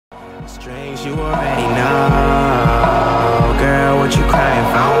Strings you already know, girl, what you crying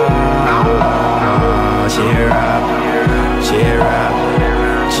for? Cheer up, cheer up,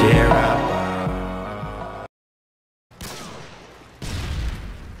 cheer up.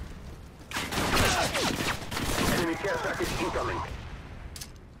 Enemy care package incoming.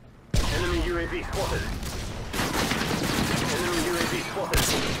 Enemy UAV spotted. Enemy UAV spotted.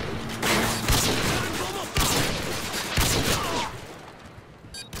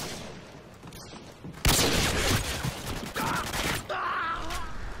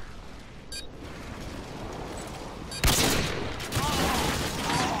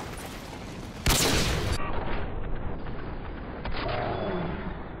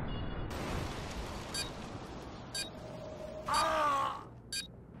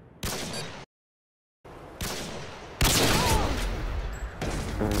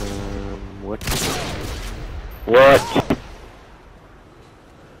 What?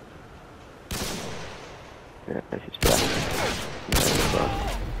 Yeah, this is bad.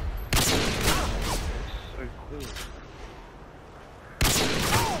 So cool.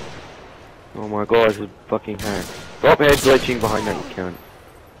 Oh my god, this is fucking hack. Drop head glitching behind that account.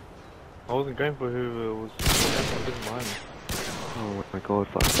 I wasn't going for whoever was behind me. Oh my god,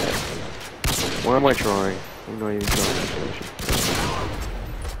 fuck that. Why am I trying? I'm not even trying this solution.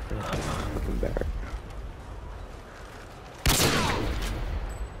 Fucking bad.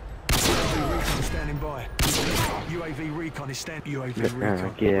 Standing by. UAV recon is standing. UAV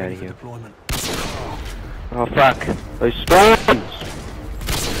recon. Get out ready of for here. deployment. Oh fuck! Those spawns!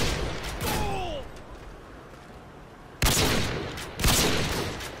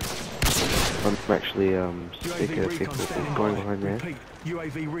 I'm actually sick UAV of recon people standing going by. behind there. Repeat.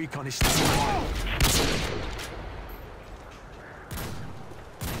 UAV recon is standing by.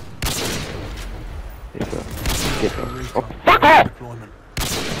 Get up. Recon Oh fuck ready for off! deployment.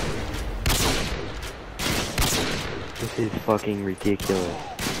 This is fucking ridiculous.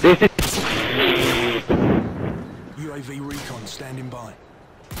 This is. UAV recon standing by.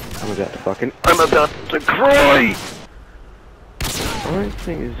 I'm about to cry! I don't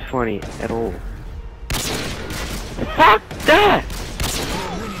think this is funny at all. Fuck that!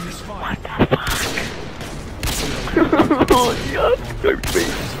 We're winning this fight. What the fuck? Oh, yes, don't be.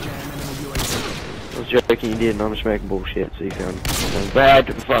 I was joking, you didn't. I'm just making bullshit, so you found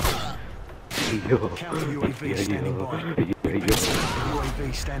bad. Fuck. Counter UAV standing by.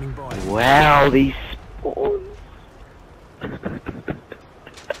 UAV standing by. Wow, these spawns.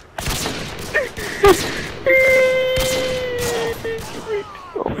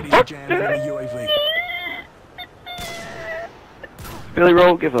 Ready to jam enemy UAV. Billy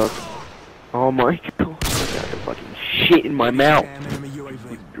Roll, give up. Oh my god, I got the fucking shit in my Ready to mouth. jam enemy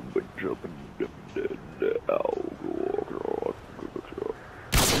UAV.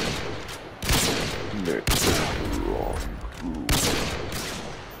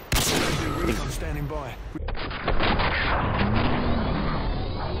 Recon standing by.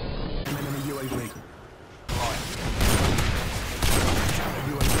 Enemy UAV. Counter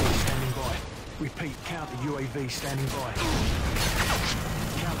UAV standing by. Repeat, counter UAV standing by.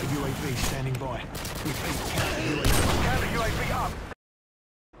 Counter UAV standing by. Repeat, counter UAV. Counter UAV up.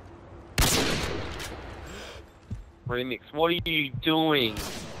 Remix, what are you doing?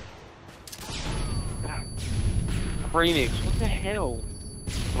 Remix, what the hell?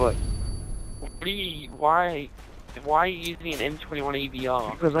 What? What are you, why are you using an M21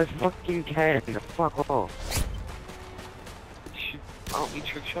 EBR? Because I fucking can. Fuck off. Aren't we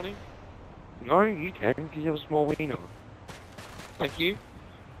trick shotting? No, you can, because you have a small wiener. Like you?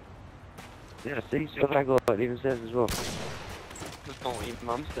 Yeah, see, so I got it even says as well. That's not what your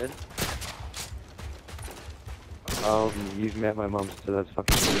mum said. You've met my mum, so that's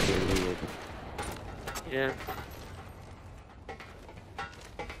fucking really weird. Yeah.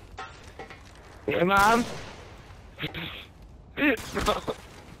 Hey, Mom!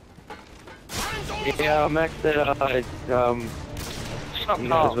 Yeah, Max said, Shut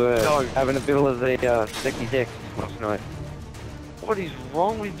you up! guys were No! having a bit of the, sticky dick last night. What is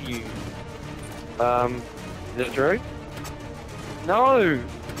wrong with you? Is it true? No!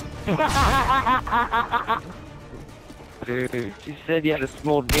 Dude, she said you had a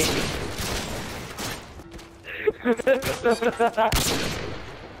small dick.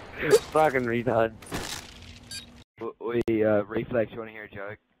 Fucking retard. Reflex, you wanna hear a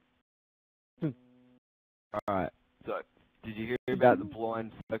joke? Alright, so, did you hear about the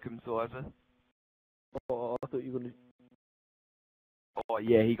blind circumciser? Oh, I thought you were gonna... Oh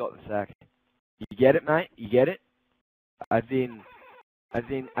yeah, he got the sack. You get it, mate? You get it? As in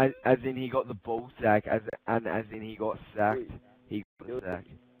he got the ball sack, as in he got sacked. He got the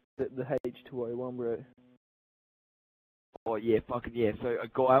sack. The H2O one, bro. Oh yeah, fucking yeah. So a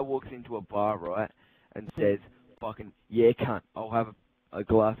guy walks into a bar, right, and says, fucking, yeah cunt, I'll have a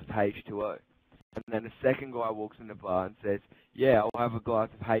glass of H2O. And then a second guy walks in the bar and says, yeah, I'll have a glass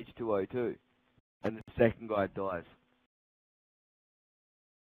of H2O too. And the second guy dies.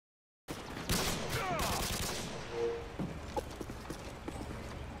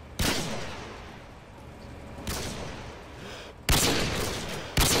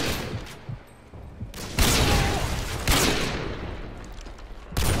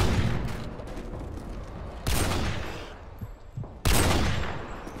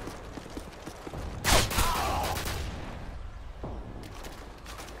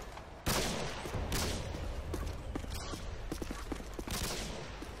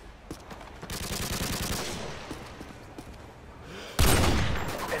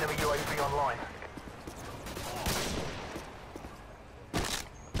 Enemy UAV online.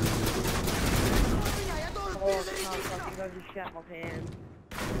 Oh, I can't fucking go to shat my pants.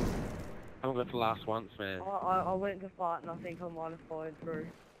 I haven't got the last once, man. I went to fight and I think I might have followed through.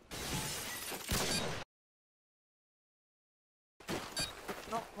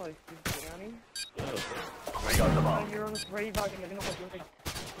 Not close to Brownie. Oh, you're on a 3 bug and you're not on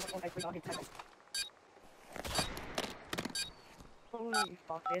a 3 bug. Holy you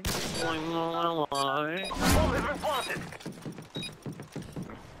fucking.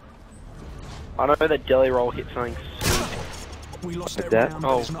 I know that jelly roll hit something sweet. We lost Like that that? round,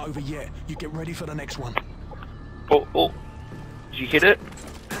 Oh. but it's not over yet. You get ready for the next one. Oh. Did you hit it?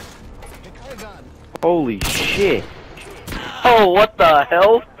 Holy shit. Oh, what the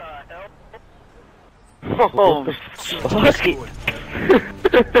hell? Oh, fuck it.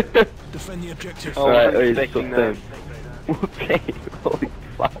 Defend the objective. Oh, alright, I'm he's expecting still okay, holy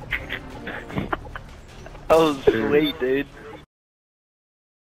fuck. That was sweet, dude.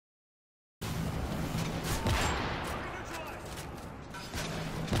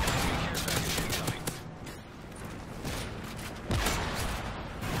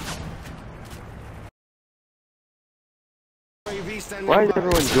 Why is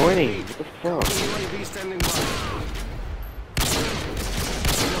everyone joining? What the fuck? UAV standing by.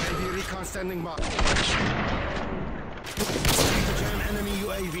 UAV recon standing by. Jam enemy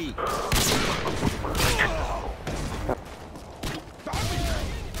UAV.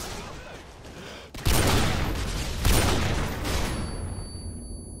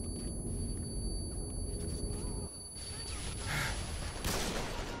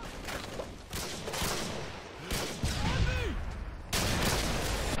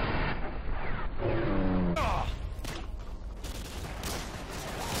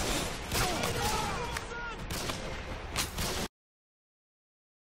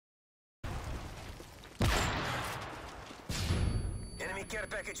 Enemy care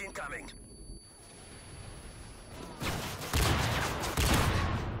package incoming.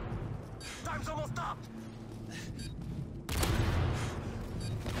 Time's almost up.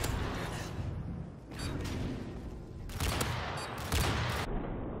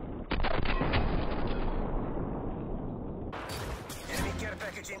 Enemy care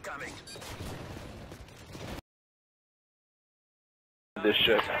package incoming. This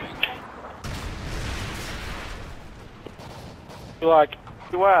shit. Be like,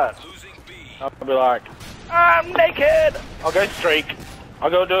 you at? I'll be like, I'm naked! I'll go streak. I'll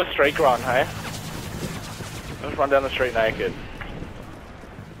go do a streak run, hey? Just run down the street naked.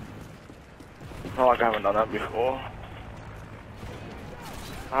 Not like I haven't done that before.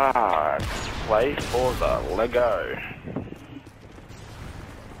 Ah, play for the Lego.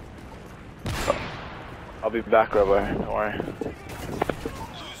 I'll be back, Robo, don't worry.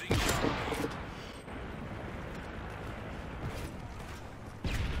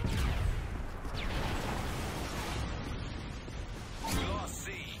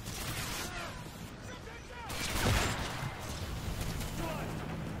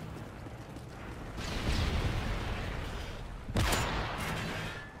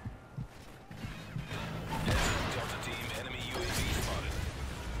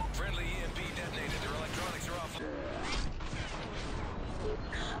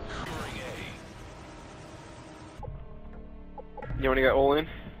 You wanna go all in?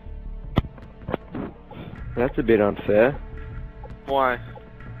 That's a bit unfair. Why?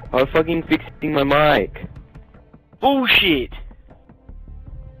 I was fucking fixing my mic. Bullshit!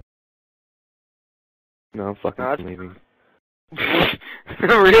 No, I'm fucking leaving.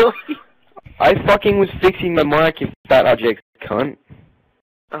 Really? I fucking was fixing my mic, you fat object cunt.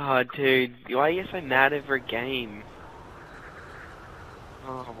 Oh, dude, why are you so mad over a game?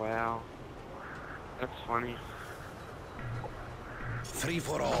 Oh, wow. That's funny. Free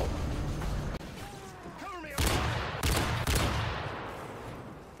for all. Cover me.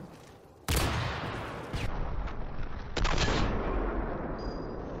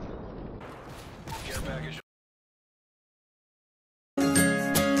 Care package